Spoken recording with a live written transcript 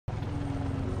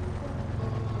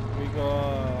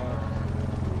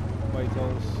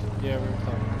windows. Yeah, we're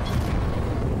top.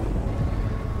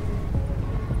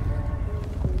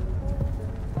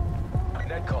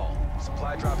 Net call.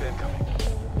 Supply drop incoming.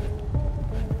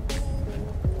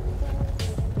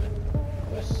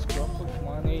 Yes, drop some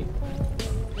money.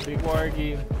 Big war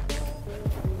game.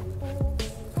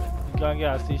 You can't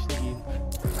gas station again.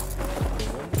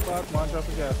 Don't start, man, drop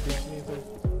a gas station either.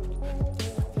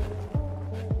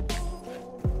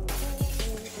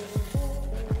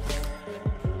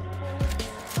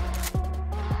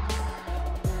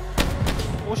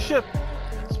 Oh shit!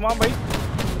 Small bite.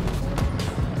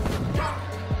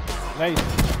 Nice.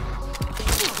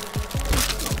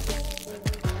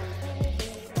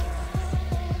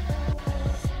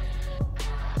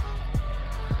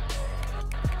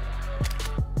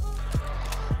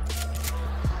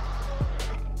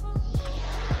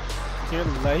 You're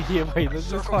lying here, mate. This is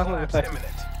Circle one collapse of imminent.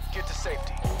 Get to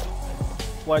safety.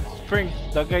 What? Spring,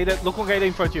 the guy that look one guy that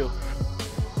in front of you.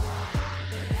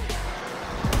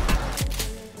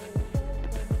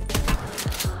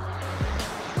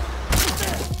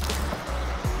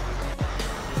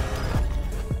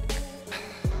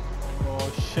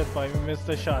 Oh shit, boy, we missed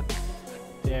the shot.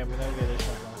 Damn, we never get a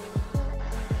shot now.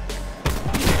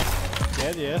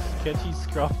 Dead, yes. Catchy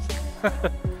scrubbed.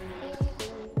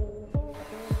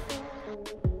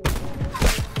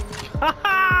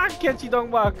 Haha! Catchy dong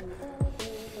back.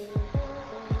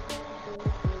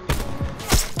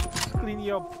 Clean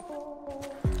you up.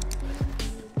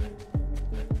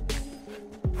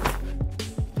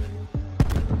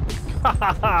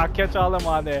 Haha! Catch all them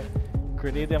on there.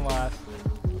 Grenade them ass.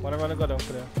 What am I gonna go down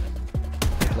for them?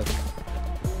 Look.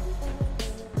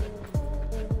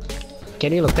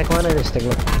 Can you look? Take one of this thing,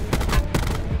 look.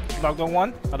 Knock down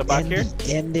one at the back here.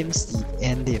 End him, Steve.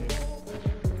 End him.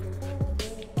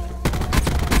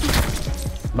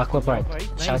 Backward part. Right,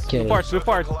 nice. Shot kill. Report,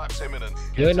 report. Collapse imminent.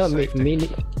 Get You to know, safety. mini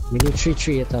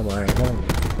 3-3 at alright.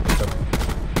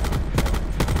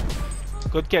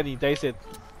 Good Kenny, that's it.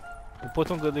 We put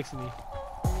some good licks in me.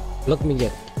 Look me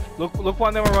get. Look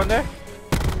one them around there.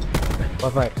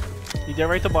 What part? He's there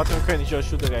right at the bottom of Kenny, just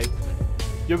shoot the guy.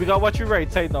 Yo, we gotta watch your right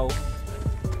side now.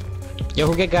 Yo,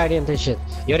 who get Guardian to shit?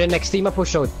 Yo, the next team I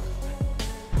push out.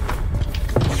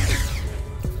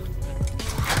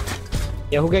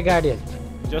 Yo, who get Guardian?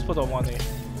 Just put on one here.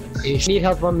 You need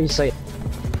help on me side.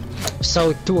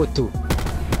 South 202.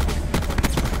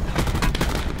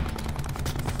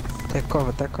 Take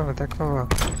cover, take cover, take cover.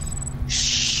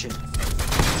 Shit.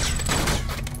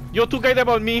 Yo, two guys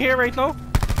about me here right now.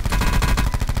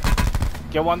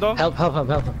 Get one down. Help him.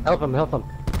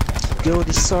 Yo,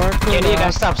 the circle. You need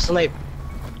to stop snipe.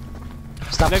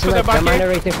 Stop Next to the snipe. back Come on here.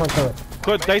 right in front of it.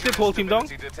 Good, that's it, whole team down.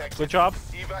 Good job.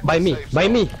 By me.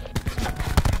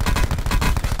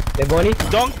 Hey, Bonnie.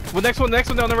 Down. Well, next one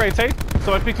down the right side.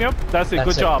 So I pick me up. That's it, That's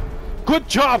good it. job. Good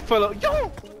job, fella.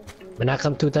 Yo! When I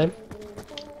come 2 times.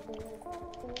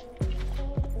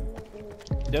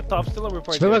 That top still a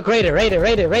report. Swim a Raider.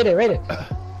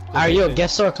 Are you? Get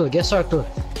circle.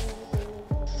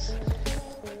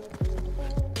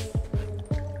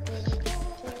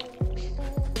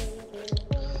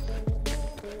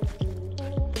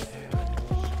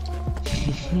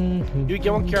 You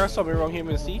get one car somewhere around here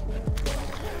and see.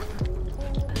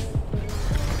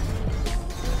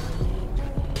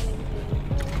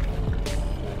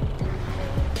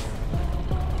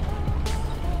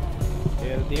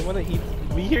 Yeah, they wanna eat.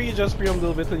 We hear you just scream a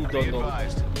little bit and you Be don't know.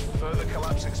 advised. Further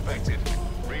collapse expected.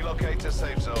 Relocate to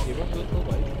safe zone. Give him a little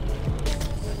bite.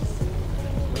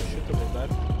 No shit about that.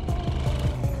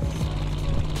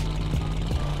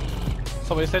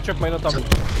 Somebody said check mine on top.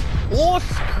 Oh,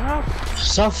 scrap!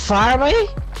 So far, boy?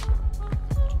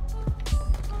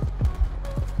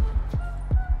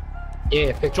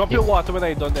 Yeah, pick Jump in water when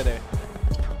I done that.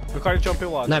 We can't jump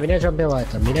in water. Nah, me not jump in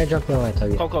water.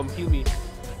 Come, heal me.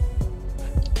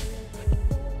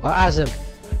 Or ask him.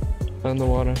 On the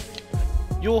water.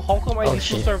 Yo, how come I Oh, need to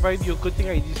shit. survive you? Good thing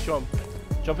I just jump.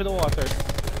 Jump in the water.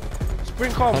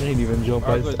 Spring come. I didn't even jump.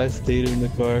 Ah, good. I stayed in the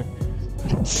car.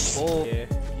 Oh, yeah.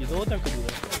 You know what I could do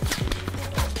that.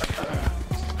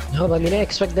 No, but me not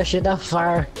expect that shit that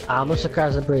far. Almost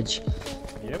across the bridge.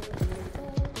 Yep.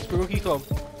 Spring rookie come.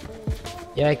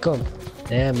 Yeah, I come.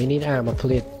 Damn, we need armor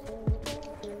plate.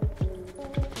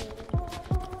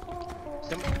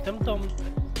 Them.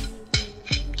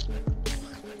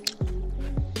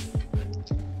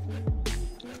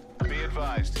 Be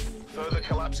advised. Further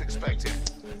collapse expected.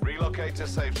 Relocate to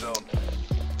safe zone.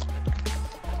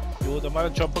 Yo, the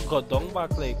man jump and go down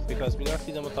back like because we not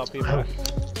see them on top here back.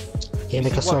 Yeah,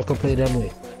 make a circle play them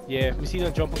way. Yeah, we see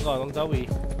them jump and go along that way.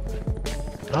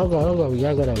 I'll go, we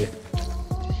gotta go that way.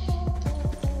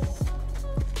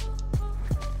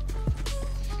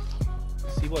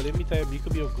 go, let me tell you, it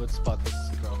could be a good spot for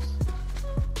scrubs.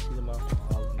 See them out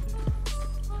all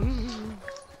in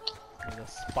a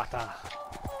spotter.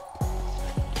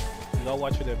 You gotta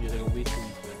watch for them, you're gonna wait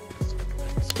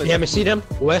till Yeah, me see them.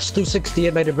 West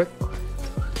 268 by the brick.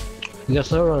 You got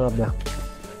slow run up there.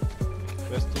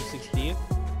 West 268?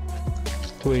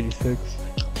 286.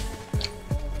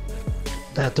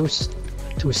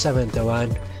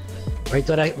 271. Right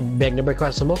to that bag the brick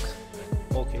across the smoke.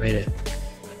 Okay. Right there.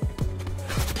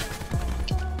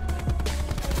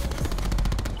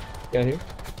 Got here.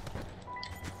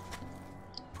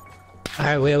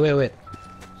 Alright, wait.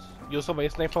 Yo, somebody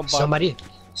snipe from back. Somebody.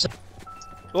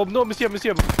 Oh no, monsieur.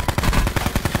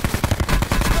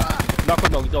 Knock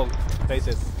him down, dog. That's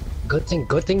it. Good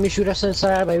thing me shoot us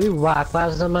inside, but we walk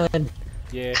past the man.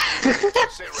 Yeah. Sit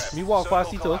rep. Me walk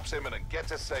past Circle it, collapse imminent. Get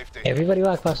to safety. Everybody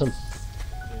walk past him.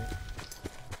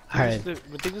 Alright. I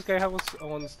think this guy have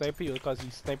on sniper you because he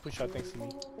sniper shot next to me.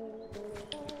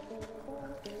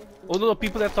 Oh no,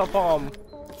 people that top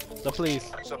the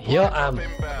place. Supply Yo, drop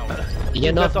inbound. You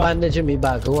enough bandage in me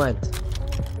bag, go on.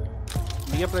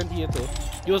 We have plenty here too.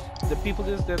 Yo, the people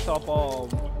that top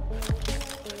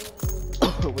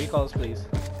what do you call this place?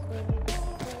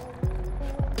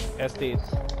 Estate.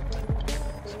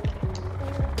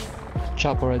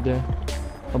 Chopper right there.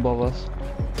 Above us.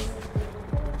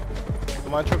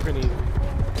 Come on, truck grenade.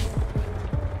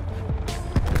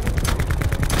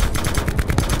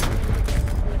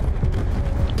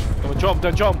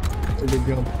 Don't jump. It's a big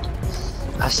jump.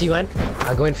 I see one.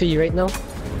 I'm going for you right now.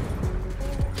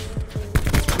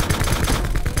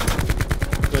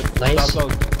 Good. Nice. Down.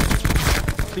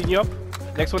 Clean you up.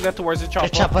 Next one there towards the chopper.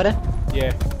 The chopper there?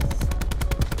 Yeah.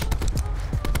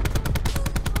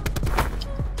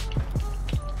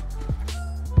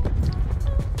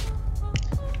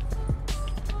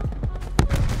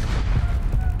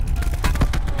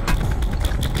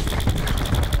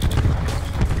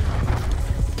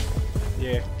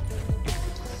 Yeah.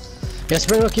 Yeah,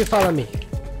 Springwook, you follow me.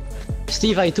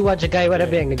 Steve, I too watch a guy with a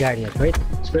being the guardian, right?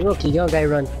 Springwook, you got a guy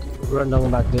run down the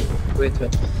back, dude. Wait.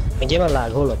 And give him a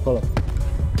lag, hold up.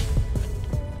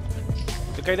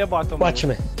 The guy at the bottom. Watch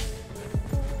me.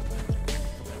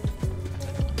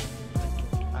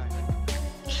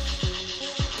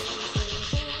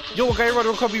 Yo, a guy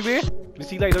running come your way. You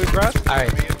see like those grass?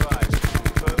 Alright, Be advised.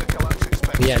 Further collapse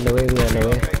expected. we on the way.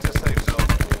 Relocate to safe zone.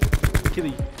 Kill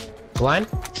him. One?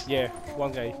 Yeah,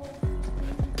 one guy.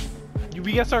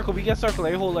 We get circle,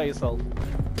 I hold on yourself.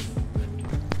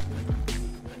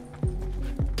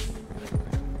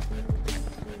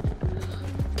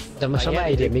 Tama sa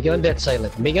idea, me go on that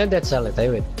silent, I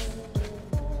wait.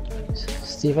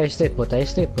 Steve, I stay put. Got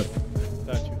you.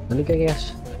 Let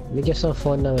me get some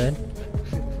fun now, man.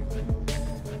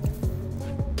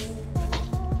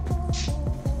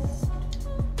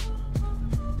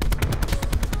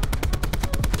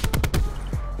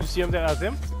 You see him there as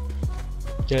him?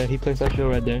 Yeah, he placed that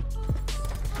shield right there.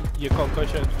 Your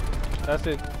concussion. That's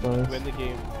it. Nice. Win the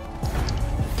game.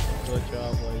 Good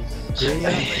job, boys.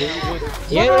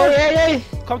 Yeah.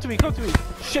 Come to me.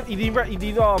 Shit, he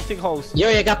didn't take house. Yo,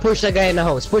 you got push the guy in the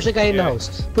house. Push the guy in the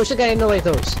house. Push the guy in the white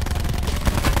house.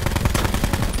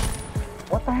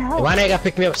 What the hell? One guy got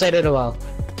pick me up side of the wall.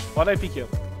 Why'd I pick you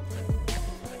up?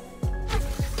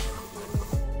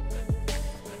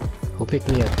 Who picked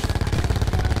me up?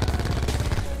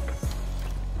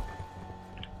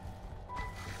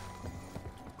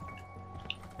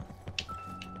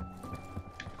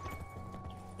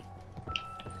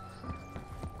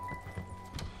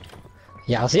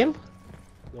 Yeah, I see him?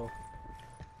 No.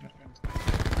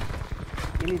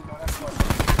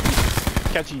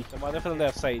 Catchy. The man from the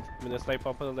left side. I'm gonna snipe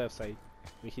up on the left side.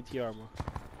 We hit your armor.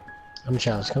 Come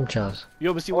Charles.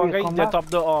 Yo, but see Oh, one you guy come that back?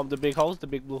 top the big house, the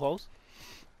big blue house.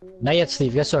 Not yet,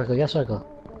 Steve. Get circle.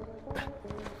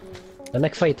 The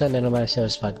next fight and then I'm gonna see a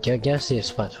spot. Get see a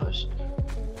spot first.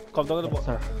 Come down to the Yes,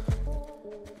 bottom. sir.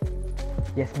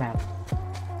 Yes, ma'am.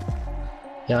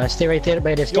 Yeah, I stay right there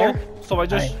by this Yo, car. someone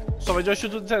just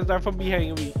shoot the sensor from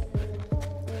behind me.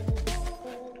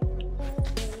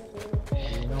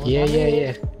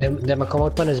 Yeah. Them come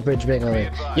out on this bridge bang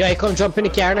away. Yo, hey, come jump in the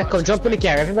car now. Come jump in the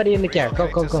car. Everybody in the car.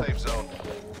 Relocate to Come. safe zone.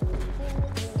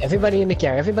 Everybody in the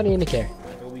car. It'll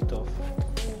be tough.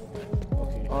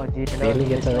 Okay. Oh, geez. Barely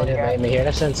get to it. Me hear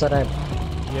the sensor then.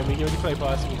 Yeah, me here the fly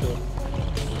past me too.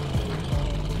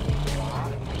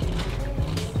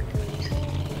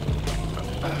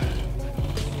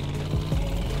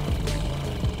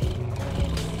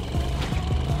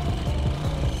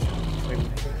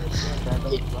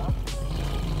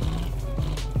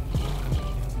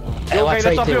 Hey, watch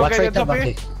right there.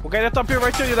 Okay, that's up here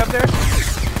right to you, left there.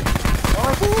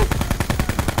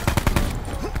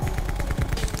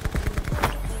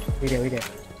 We there.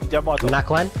 Yeah, bottom. Knock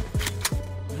one.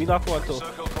 We knock one too.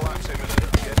 Circle collapse imminent.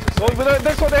 Get to Oh,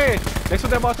 next one there. Next one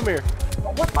there, bottom here.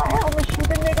 What the hell? I'm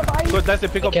shooting nigga by. Good, that's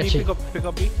it. Pick up B. Catch it. Pick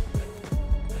up B.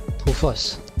 Who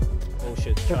first? Oh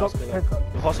shit, Charles.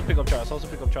 Also pick up Charles. Also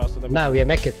pick up Charles. Nah, we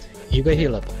make it. You go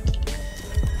heal up.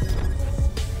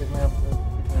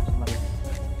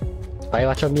 I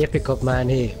watch me pick up, man.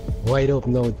 Hey, wide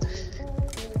open node.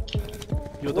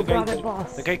 Yo,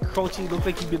 The guy crouching look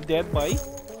like he been dead, boy.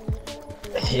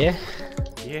 Yeah.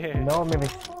 Yeah. No, maybe.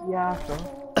 Yeah, so.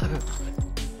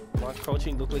 Man,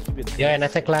 crouching look like he been dead. Yeah, and I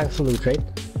take lang for loot, right?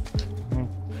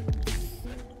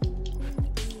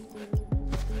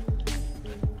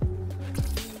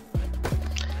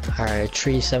 Alright,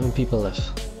 7 people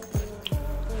left.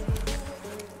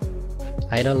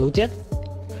 I don't loot yet?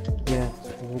 Yeah,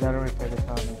 we gotta repair the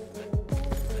sound.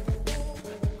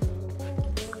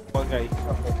 One guy.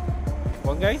 Okay.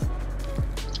 One guy?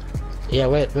 Yeah,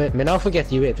 wait. Me now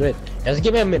forget you, wait. Just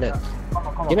give me a minute.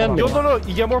 Give me a minute. No.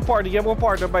 You get more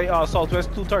partner by Southwest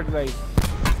 239.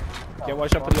 Get one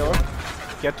shot on the armor.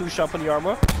 Get 2 shots on the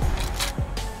armor.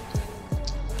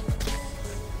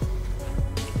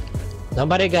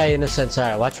 Nobody guy in the sense,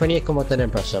 alright. Watch when you come out and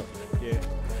impress up. Yeah.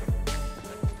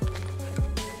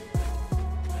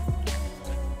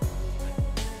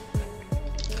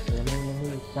 Let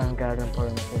me stand guard and put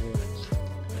him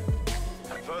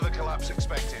further collapse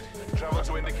expected. Travel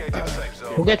to indicated safe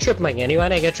Who zone. get tripping?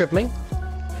 Anyone? I get tripping?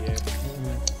 Yeah.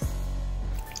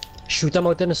 Shoot them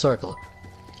out in a circle.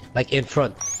 Like in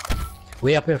front.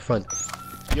 Way up in front.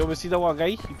 You ever see that one guy?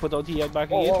 He put out his head back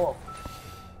again.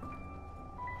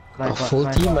 A full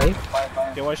team, eh?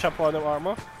 Get one shot on the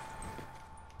armor.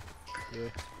 Yeah.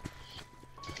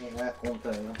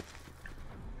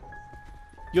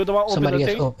 You the one open Somebody the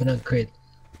gets thing? open and crate.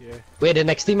 Yeah. Wait, the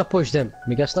next team I push them.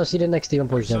 We guys now see the next team I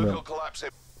push them. Circle Bro. collapse.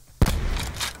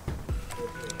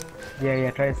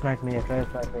 Yeah, try to snipe me,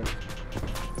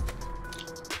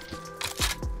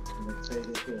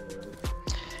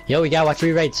 Yo, we gotta watch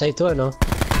we right side too, or no?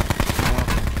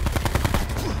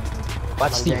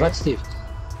 Watch Steve, Okay. watch Steve.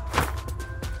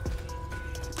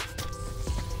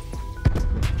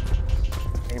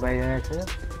 Anybody next to you?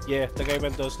 Yeah, the guy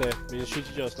went those there. We just shoot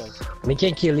you just now. Me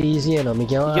can kill easy, you know. Me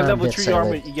can You get level get 3 armor.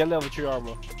 silent. You get level 3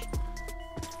 armor.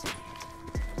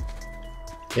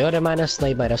 Yo, the man is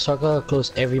sniper. The circle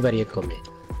close. Everybody come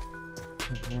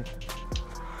in.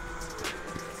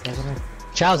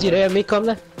 Charles, you there? Me come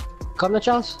there. Come there,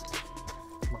 Charles.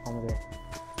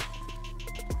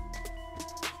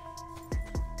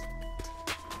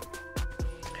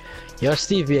 Yo,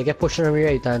 Steve, we get pushing on the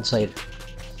right hand side.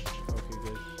 Okay,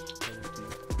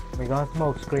 good. We got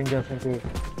smoke screen just in case.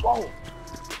 Whoa!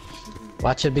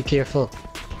 Watch it, be careful.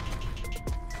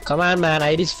 Come on, man.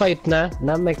 I this fight na.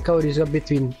 Now make CoD is up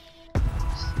between.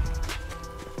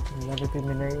 Never been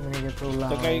when you get so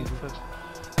loud. The guy.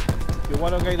 You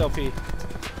want a guy up here?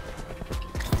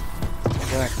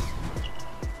 Where?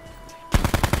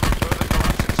 Further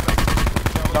collapse expected.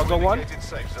 Travel Now to go one. indicated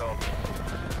safe zone.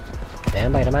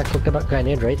 Damn, by the man cooked a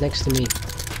grenade right next to me.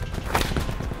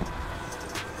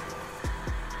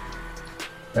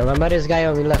 Remember this guy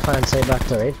on the left hand side back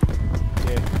there, right?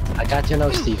 Yeah. I got you now,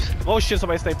 Steve. Oh shit,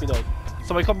 somebody sniped me down.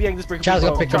 Somebody come behind this brick. Charles,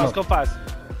 go pick him Charles, up. come fast.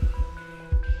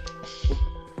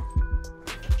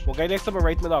 One guy next to me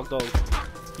right me knocked down.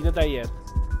 He not die yet.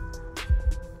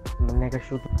 The nigga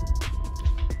shoot.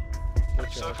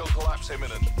 Circle collapse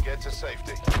imminent. Get to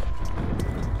safety.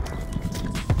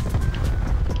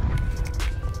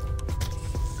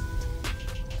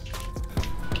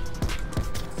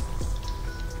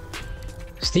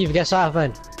 Steve, guess what,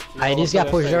 man? I just got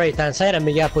pushed the right hand side and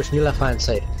me got pushed the left hand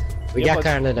side. We Yeah, got but-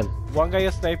 carned them. One guy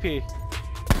is snipe here.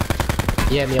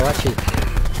 Yeah, me watch it.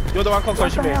 You're the one come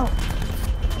What crush the me. hell?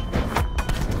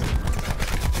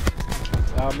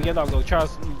 Me get knocked down.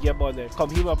 Charles, you get on there. Come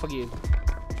heal up again.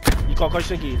 You can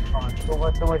crush again. So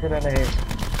much in the head.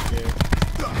 Yeah.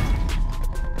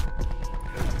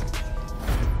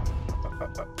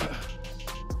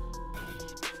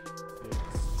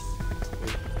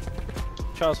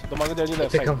 Charles, the man there on your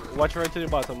left Pick side. him. Watch right to the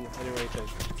bottom on your right side.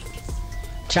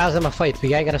 Charles, I'm a fight. We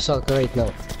gotta get a circle right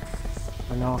now.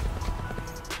 I know.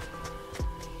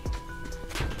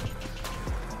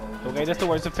 Okay, that's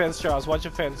towards the fence, Charles. Watch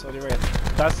the fence on your right.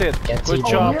 That's it. Get Good it.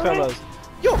 job, Oh, really? fellas.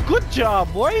 Yo, good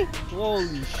job, boy.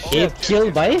 Holy shit. 8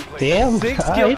 kill, by? Damn. 6 alright. kills.